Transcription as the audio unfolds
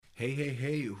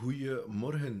Hey,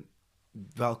 goeiemorgen.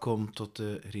 Welkom tot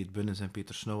de Greet Bunnens en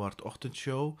Peter Snauwaard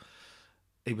ochtendshow.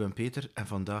 Ik ben Peter en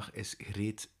vandaag is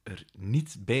Greet er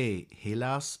niet bij.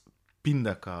 Helaas,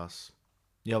 pindakaas.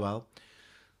 Jawel,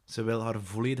 ze wil haar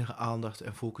volledige aandacht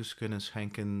en focus kunnen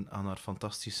schenken aan haar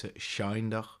fantastische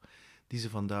Shine-dag die ze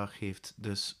vandaag heeft.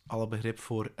 Dus alle begrip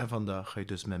voor en vandaag ga je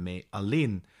dus met mij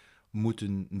alleen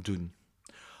moeten doen.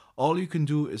 All you can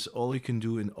do is all you can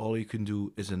do and all you can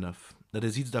do is enough. Dat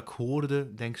is iets dat ik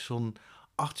hoorde, denk zo'n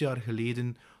 8 jaar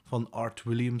geleden, van Art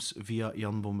Williams via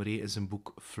Jan Bommeré in zijn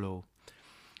boek Flow.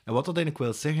 En wat dat eigenlijk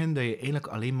wil zeggen, dat je eigenlijk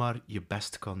alleen maar je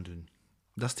best kan doen.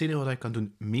 Dat is het enige wat je kan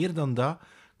doen. Meer dan dat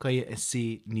kan je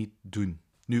in C niet doen.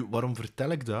 Nu, waarom vertel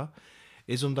ik dat?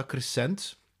 Is omdat ik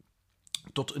recent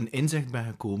tot een inzicht ben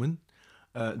gekomen,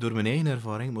 door mijn eigen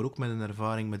ervaring, maar ook met een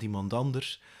ervaring met iemand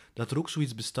anders, dat er ook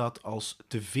zoiets bestaat als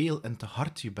te veel en te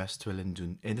hard je best willen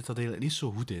doen. En dat eigenlijk niet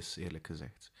zo goed is, eerlijk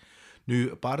gezegd. Nu,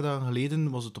 een paar dagen geleden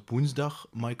was het op woensdag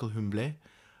Michael Humblay,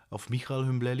 of Michael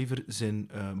Humblay liever, zijn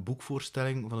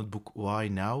boekvoorstelling van het boek Why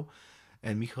Now.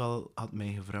 En Michael had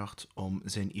mij gevraagd om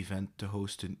zijn event te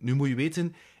hosten. Nu moet je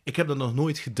weten, ik heb dat nog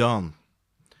nooit gedaan.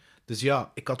 Dus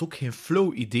ja, ik had ook geen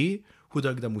flow idee hoe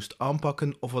dat ik dat moest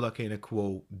aanpakken of wat ik eigenlijk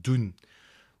wou doen.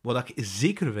 Wat ik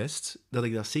zeker wist, dat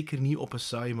ik dat zeker niet op een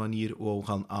saaie manier wou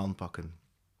gaan aanpakken.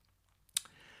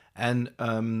 En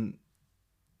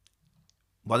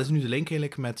wat is nu de link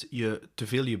eigenlijk met je te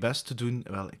veel je best te doen?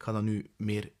 Wel, ik ga daar nu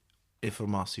meer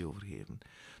informatie over geven.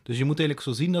 Dus je moet eigenlijk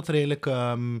zo zien dat er eigenlijk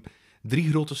 3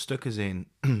 grote stukken zijn.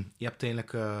 Je hebt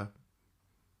eigenlijk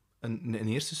een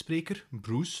eerste spreker,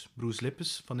 Bruce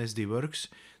Lippes van SD Works,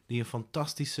 die een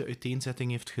fantastische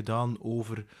uiteenzetting heeft gedaan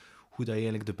over hoe dat je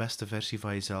eigenlijk de beste versie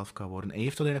van jezelf kan worden. En hij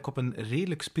heeft dat eigenlijk op een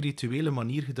redelijk spirituele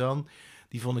manier gedaan,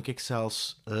 die vond ik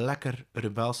zelfs lekker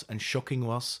rebels en shocking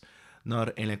was naar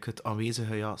eigenlijk het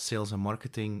aanwezige sales- en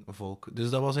marketingvolk. Dus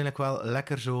dat was eigenlijk wel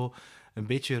lekker zo, een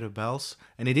beetje rebels.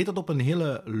 En hij deed dat op een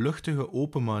hele luchtige,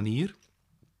 open manier.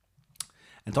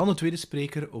 En dan de tweede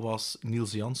spreker was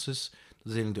Niels Janssens,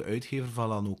 dat is eigenlijk de uitgever van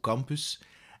Lano Campus.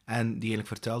 En die eigenlijk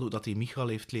vertelde hoe dat hij Michael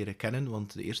heeft leren kennen,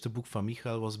 want het eerste boek van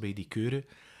Michael was bij Die Keure.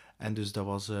 En dus dat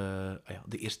was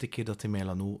de eerste keer dat hij met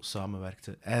Lano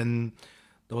samenwerkte. En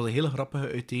dat was een hele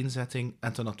grappige uiteenzetting.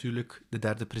 En dan natuurlijk de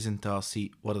derde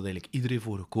presentatie, waar dat eigenlijk iedereen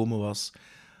voor gekomen was.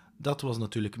 Dat was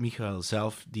natuurlijk Michael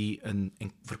zelf, die een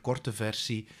verkorte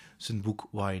versie zijn boek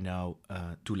Why Now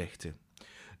toelichtte.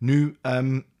 Nu,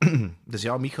 dus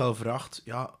ja, Michael vraagt,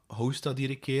 host dat hier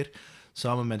een keer,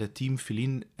 samen met het team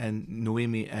Feline en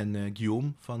Noemi en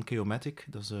Guillaume van Chaomatic,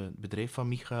 dat is het bedrijf van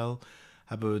Michael,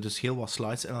 hebben we dus heel wat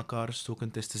slides in elkaar gestoken.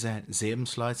 Het is te zeggen, zij hebben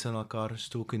slides in elkaar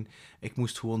gestoken. Ik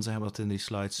moest gewoon zeggen wat in die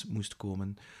slides moest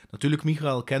komen. Natuurlijk,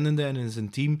 Michael kennende en in zijn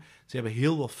team, ze hebben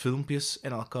heel wat filmpjes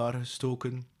in elkaar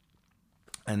gestoken.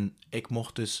 En ik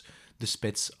mocht dus de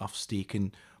spits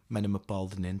afsteken met een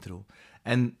bepaalde intro.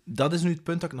 En dat is nu het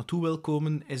punt dat ik naartoe wil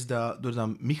komen, is dat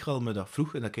doordat Michael me dat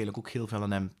vroeg, en dat ik eigenlijk ook heel veel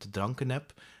aan hem te danken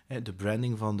heb, de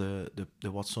branding van de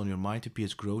What's on Your Mind, de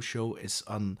PS Grow Show, is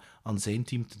aan zijn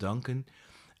team te danken.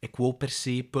 Ik wou per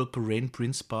se Purple Rain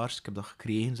Prince Paars, ik heb dat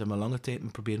gekregen, ze hebben me lange tijd me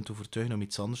proberen te overtuigen om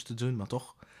iets anders te doen, maar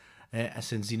toch. En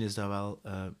sindsdien is dat wel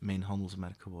mijn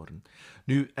handelsmerk geworden.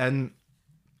 Nu, en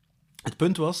het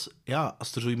punt was,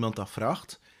 als er zo iemand dat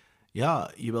vraagt,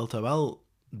 je wilt dat wel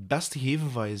het beste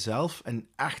geven van jezelf en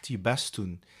echt je best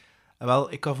doen. En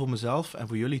wel, ik kan voor mezelf en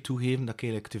voor jullie toegeven dat ik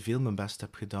eigenlijk te veel mijn best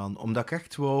heb gedaan. Omdat ik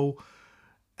echt wou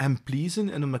hem pleasen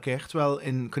en omdat ik echt wel ik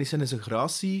kan niet zeggen in zijn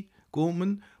gratie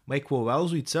komen, maar ik wou wel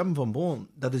zoiets hebben van, bon,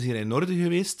 dat is hier in orde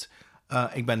geweest.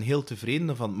 Ik ben heel tevreden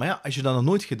ervan. Maar als je dat nog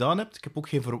nooit gedaan hebt, ik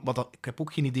heb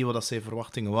ook geen idee wat dat zijn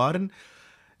verwachtingen waren,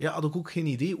 had ik ook geen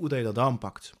idee hoe dat je dat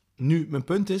aanpakt. Nu, mijn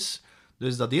punt is,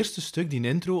 dus dat eerste stuk, die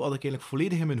intro, had ik eigenlijk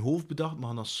volledig in mijn hoofd bedacht. We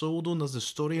gaan dat zo doen, dat is de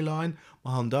storyline. We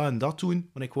gaan dat en dat doen.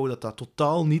 Maar ik wou dat dat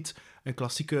totaal niet een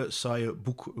klassieke, saaie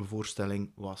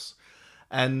boekvoorstelling was.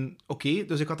 En oké,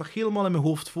 dus ik had dat helemaal in mijn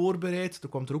hoofd voorbereid. Er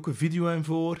kwam er ook een video in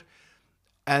voor.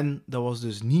 En dat was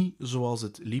dus niet zoals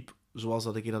het liep, zoals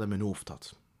dat ik dat in mijn hoofd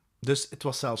had. Dus het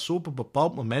was zelfs zo op een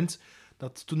bepaald moment,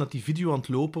 dat toen dat die video aan het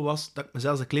lopen was, dat ik me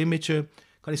zelfs een klein beetje,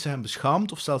 ik kan niet zeggen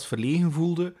beschaamd of zelfs verlegen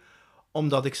voelde,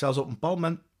 omdat ik zelfs op een bepaald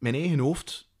moment mijn eigen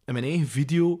hoofd en mijn eigen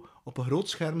video op een groot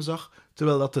scherm zag,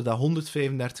 terwijl dat er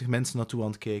 135 mensen naartoe aan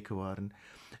het kijken waren.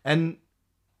 En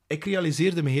ik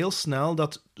realiseerde me heel snel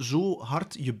dat zo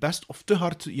hard je best, of te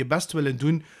hard je best willen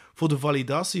doen voor de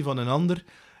validatie van een ander,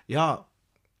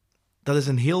 dat is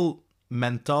een heel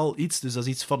mentaal iets, dus dat is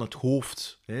iets van het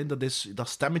hoofd. Hè? Dat is dat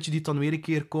stemmetje die dan weer een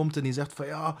keer komt en die zegt van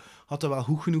had dat wel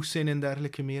goed genoeg zijn en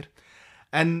dergelijke meer.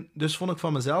 En dus vond ik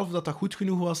van mezelf dat dat goed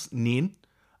genoeg was? Nee.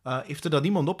 Heeft er dat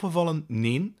iemand opgevallen?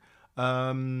 Nee.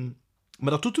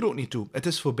 Maar dat doet er ook niet toe. Het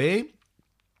is voorbij.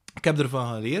 Ik heb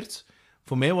ervan geleerd.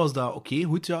 Voor mij was dat oké,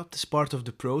 goed, ja, het is part of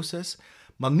the process.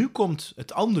 Maar nu komt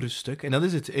het andere stuk, en dat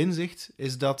is het inzicht,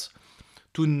 is dat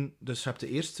toen, dus je hebt de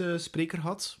eerste spreker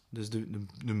gehad, dus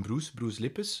de Bruce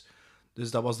Lippes,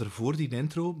 dus dat was ervoor die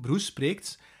intro. Bruce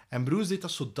spreekt, en Bruce deed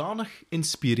dat zodanig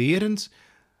inspirerend,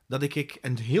 dat ik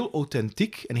en heel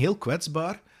authentiek en heel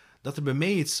kwetsbaar, dat er bij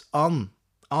mij iets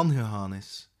aangegaan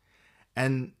is.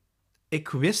 En ik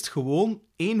wist gewoon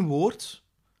één woord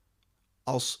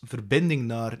als verbinding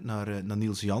naar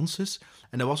Niels Janssens.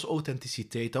 En dat was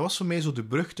authenticiteit. Dat was voor mij zo de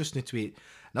brug tussen de twee.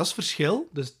 En dat is het verschil.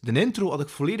 Dus de intro had ik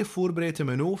volledig voorbereid in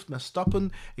mijn hoofd, met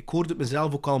stappen. Ik hoorde het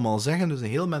mezelf ook allemaal zeggen, dus een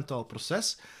heel mentaal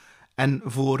proces. En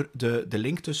voor de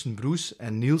link tussen Bruce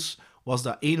en Niels was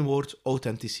dat één woord,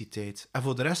 authenticiteit. En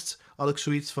voor de rest had ik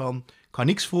zoiets van, ik ga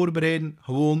niks voorbereiden,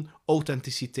 gewoon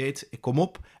authenticiteit. Ik kom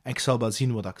op en ik zal wel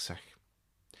zien wat ik zeg.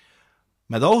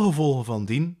 Met al gevolgen van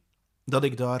dien, dat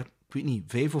ik daar, ik weet niet,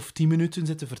 5 of 10 minuten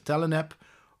zitten vertellen heb,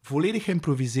 volledig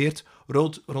geïmproviseerd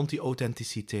rond die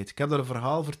authenticiteit. Ik heb daar een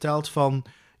verhaal verteld van,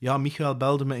 ja, Michael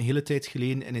belde me een hele tijd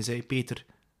geleden en hij zei, Peter,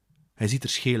 hij ziet er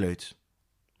scheel uit.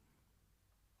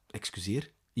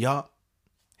 Excuseer? Ja,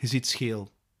 je ziet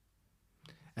scheel.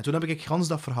 En toen heb ik gans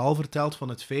dat verhaal verteld van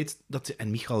het feit dat,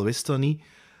 en Michael wist dat niet,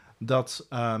 dat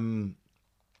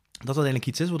dat eigenlijk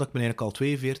iets is wat ik me eigenlijk al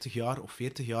 42 jaar of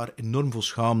 40 jaar enorm voor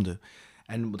schaamde.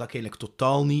 En wat ik eigenlijk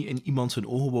totaal niet in iemand zijn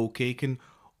ogen wou kijken,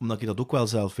 omdat ik dat ook wel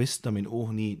zelf wist, dat mijn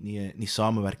ogen niet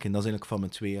samenwerken. Dat is eigenlijk van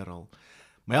mijn 2 jaar al.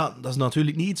 Maar ja, dat is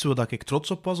natuurlijk niet iets waar ik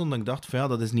trots op was, omdat ik dacht van ja,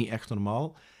 dat is niet echt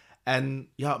normaal. En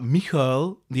ja,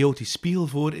 Michael, die houdt die spiegel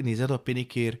voor en die zegt op een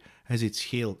keer, hij ziet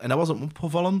scheel. En dat was hem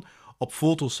opgevallen op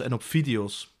foto's en op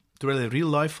video's. Terwijl in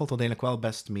real life valt dat eigenlijk wel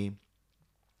best mee.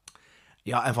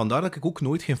 Ja, en vandaar dat ik ook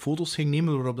nooit geen foto's ging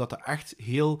nemen, waarop dat echt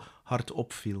heel hard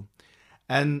opviel.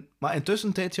 Maar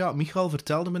intussen tijd, ja, Michael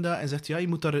vertelde me dat en zegt, ja, je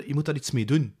moet daar iets mee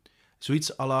doen.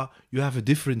 Zoiets à la, you have a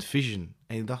different vision.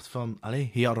 En ik dacht van, allee,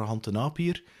 hey, arrogante naap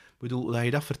hier. Ik bedoel, dat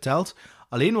je dat vertelt.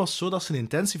 Alleen was het zo dat zijn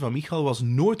intentie van Michael was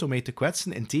nooit om mij te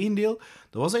kwetsen. Integendeel,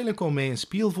 dat was eigenlijk om mij een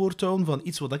spiegel voor te houden van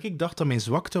iets wat ik dacht dat mijn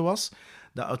zwakte was.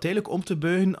 Dat uiteindelijk om te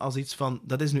buigen als iets van,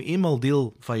 dat is nu eenmaal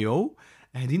deel van jou.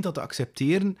 En je dient dat te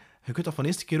accepteren. Je kunt dat van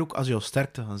eerste keer ook als jouw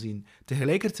sterkte gaan zien.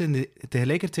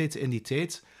 Tegelijkertijd in die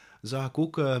tijd zag ik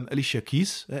ook Alicia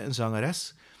Keys, een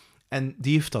zangeres. En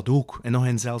die heeft dat ook. En nog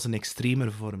in zelfs een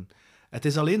extremere vorm. Het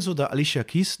is alleen zo dat Alicia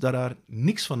Keys daar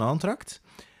niks van aantrakt.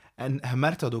 En je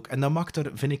merkt dat ook. En dat maakt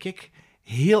haar, vind ik,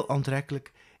 heel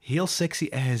aantrekkelijk, heel sexy.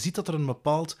 En je ziet dat er een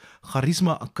bepaald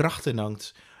charisma en kracht in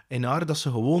hangt. In haar, dat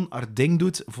ze gewoon haar ding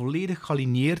doet, volledig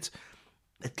gealineerd.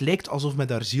 Het lijkt alsof met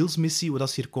haar zielsmissie wat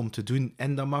ze hier komt te doen.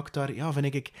 En dat maakt haar, ja,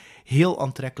 vind ik, heel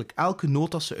aantrekkelijk. Elke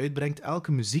noot dat ze uitbrengt,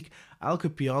 elke muziek, elke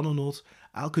pianonoot,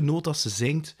 elke noot dat ze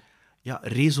zingt, ja,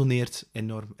 resoneert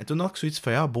enorm. En toen had ik zoiets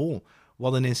van, ja,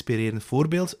 wat een inspirerend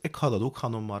voorbeeld. Ik ga dat ook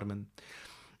gaan omarmen.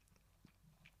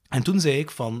 En toen zei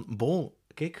ik van,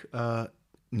 kijk,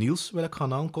 Niels wil ik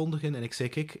gaan aankondigen. En ik zei,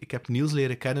 kijk, ik heb Niels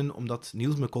leren kennen omdat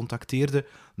Niels me contacteerde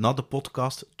na de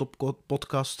podcast,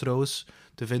 toppodcast trouwens,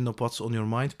 te vinden op What's on Your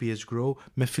Mind, PS Grow,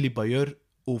 met Philippe Bayeur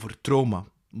over trauma.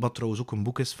 Wat trouwens ook een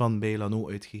boek is van bij Lano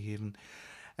uitgegeven.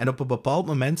 En op een bepaald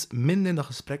moment, midden in dat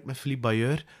gesprek met Philippe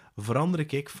Bayeur,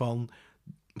 verander ik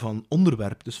van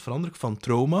onderwerp. Dus verander ik van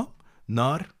trauma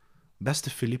naar, beste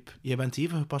Philippe, jij bent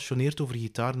even gepassioneerd over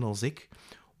gitaren als ik.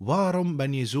 Waarom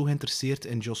ben je zo geïnteresseerd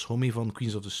in Josh Homme van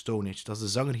Queens of the Stone Age? Dat is de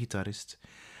zanger-gitarist.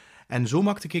 En zo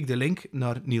maakte ik de link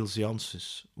naar Niels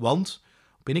Janssens. Want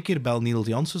op een keer belt Niels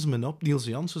Janssens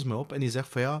me op en die zegt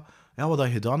van ja, wat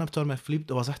je gedaan hebt daar met Philippe,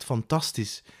 dat was echt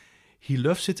fantastisch. He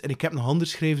loves it. En ik heb nog andere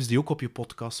schrijvers die ook op je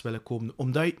podcast willen komen.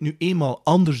 Omdat je het nu eenmaal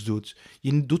anders doet.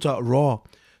 Je doet dat raw.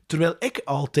 Terwijl ik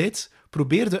altijd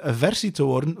probeerde een versie te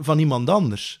worden van iemand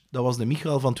anders. Dat was de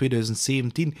Michael van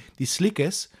 2017, die slik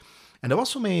is. En dat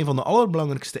was voor mij een van de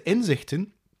allerbelangrijkste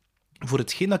inzichten voor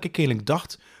hetgeen dat ik eigenlijk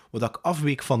dacht, wat ik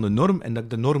afweek van de norm en dat ik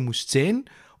de norm moest zijn,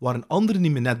 waren anderen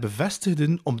die me net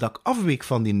bevestigden omdat ik afweek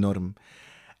van die norm.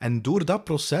 En door dat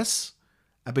proces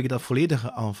heb ik dat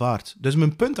volledig aanvaard. Dus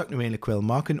mijn punt dat ik nu eigenlijk wil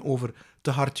maken over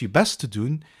te hard je best te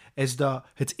doen, is dat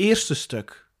het eerste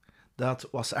stuk, dat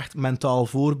was echt mentaal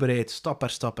voorbereid, stap per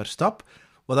stap per stap,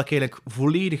 wat ik eigenlijk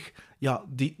volledig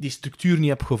die structuur niet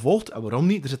heb gevolgd. En waarom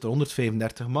niet? Er zitten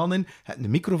 135 man in, je hebt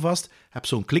een micro vast, je hebt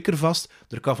zo'n klikker vast,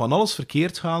 er kan van alles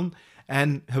verkeerd gaan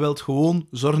en je wilt gewoon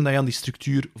zorgen dat je aan die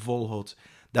structuur volhoudt.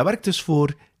 Dat werkt dus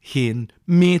voor geen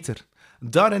meter.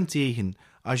 Daarentegen,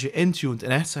 als je intuned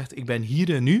en echt zegt, ik ben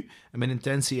hier en nu, en mijn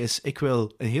intentie is, ik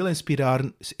wil een heel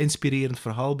inspirerend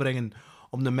verhaal brengen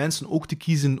om de mensen ook te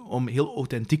kiezen om heel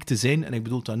authentiek te zijn. En ik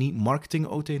bedoel dat niet marketing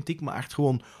authentiek, maar echt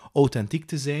gewoon authentiek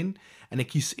te zijn. En ik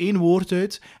kies 1 woord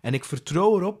uit en ik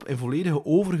vertrouw erop in volledige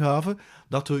overgave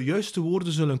dat de juiste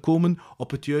woorden zullen komen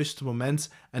op het juiste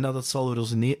moment en dat het zal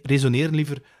resoneren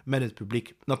liever met het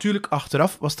publiek. Natuurlijk,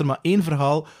 achteraf was er maar 1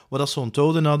 verhaal wat dat ze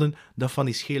onthouden hadden, dat van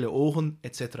die schele ogen,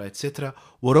 et cetera, et cetera.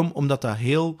 Waarom? Omdat dat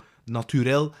heel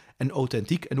natuurlijk en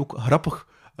authentiek en ook grappig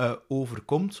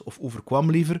overkomt, of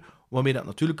overkwam liever, waarmee dat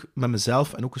natuurlijk met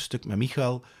mezelf en ook een stuk met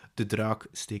Michael de draak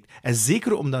steekt. En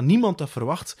zeker omdat niemand dat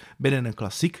verwacht binnen een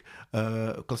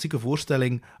klassieke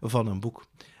voorstelling van een boek.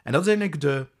 En dat is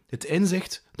eigenlijk het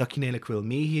inzicht dat ik je eigenlijk wil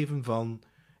meegeven van,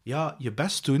 ja, je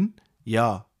best doen,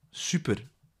 ja, super.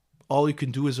 All you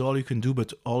can do is all you can do,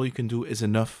 but all you can do is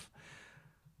enough.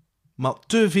 Maar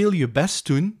te veel je best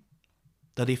doen,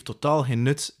 dat heeft totaal geen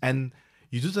nut. En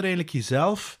je doet er eigenlijk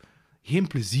jezelf geen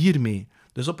plezier mee.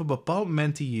 Dus op een bepaald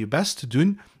moment die je best te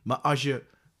doen, maar als je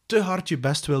te hard je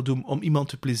best wil doen om iemand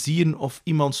te plezieren of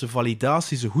iemand zijn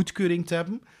validatie, zijn goedkeuring te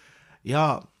hebben,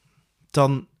 ja,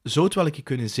 dan zou het wel een keer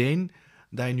kunnen zijn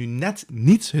dat je nu net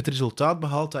niet het resultaat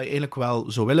behaalt dat je eigenlijk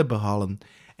wel zou willen behalen.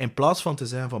 In plaats van te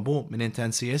zeggen van, bon, mijn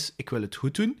intentie is, ik wil het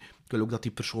goed doen, ik wil ook dat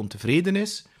die persoon tevreden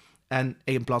is, en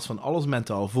in plaats van alles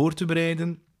mentaal voor te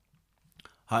bereiden,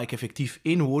 ga ik effectief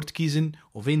 1 woord kiezen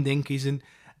of 1 ding kiezen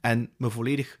en me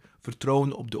volledig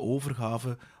vertrouwen op de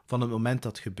overgave van het moment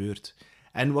dat gebeurt.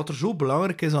 En wat er zo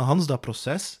belangrijk is aan Hans dat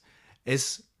proces,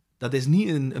 is dat is niet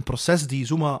een proces die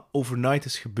zomaar overnight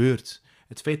is gebeurd.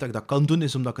 Het feit dat ik dat kan doen,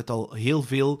 is omdat ik het al heel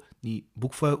veel, niet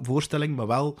boekvoorstelling, maar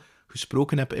wel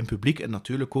gesproken heb in publiek. En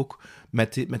natuurlijk ook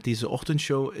met deze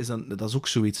ochtendshow, dat is ook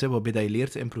zoiets, hè, waarbij dat je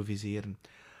leert te improviseren.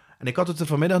 En ik had het er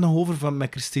vanmiddag nog over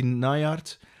met Christine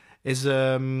Najaert.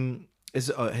 Gisteren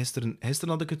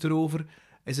had ik het erover.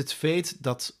 Is het feit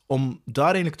dat om daar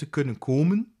eigenlijk te kunnen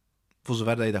komen, voor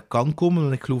zover dat je dat kan komen,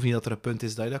 want ik geloof niet dat er een punt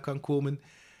is dat je dat kan komen,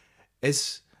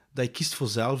 is dat je kiest voor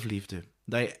zelfliefde.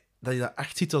 Dat je dat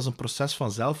echt ziet als een proces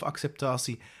van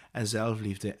zelfacceptatie en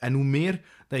zelfliefde. En hoe meer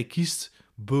dat je kiest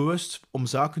bewust om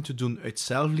zaken te doen uit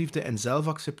zelfliefde en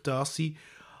zelfacceptatie,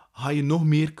 ga je nog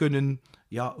meer kunnen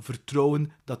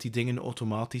vertrouwen dat die dingen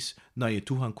automatisch naar je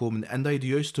toe gaan komen en dat je de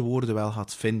juiste woorden wel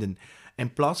gaat vinden.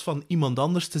 In plaats van iemand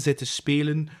anders te zitten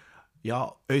spelen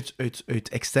uit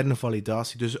externe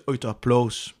validatie, dus uit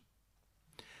applaus.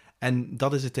 En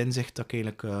dat is het inzicht dat ik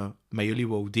eigenlijk met jullie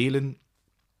wou delen.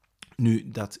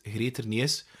 Nu dat Greet er niet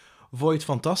is. Vond je het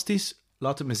fantastisch?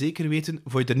 Laat het me zeker weten.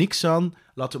 Vond je er niks aan?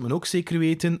 Laat het me ook zeker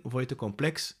weten. Vond je het te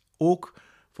complex? Ook.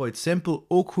 Vond je het simpel?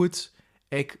 Ook goed.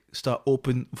 Ik sta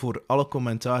open voor alle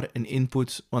commentaar en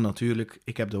input, want natuurlijk,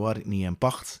 ik heb de waarheid niet in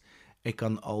pacht. Ik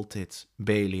kan altijd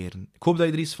bijleren. Ik hoop dat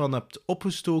je er iets van hebt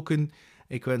opgestoken.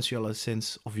 Ik wens je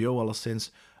alleszins, of jou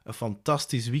alleszins, een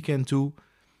fantastisch weekend toe.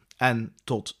 En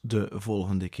tot de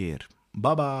volgende keer.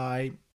 Bye bye.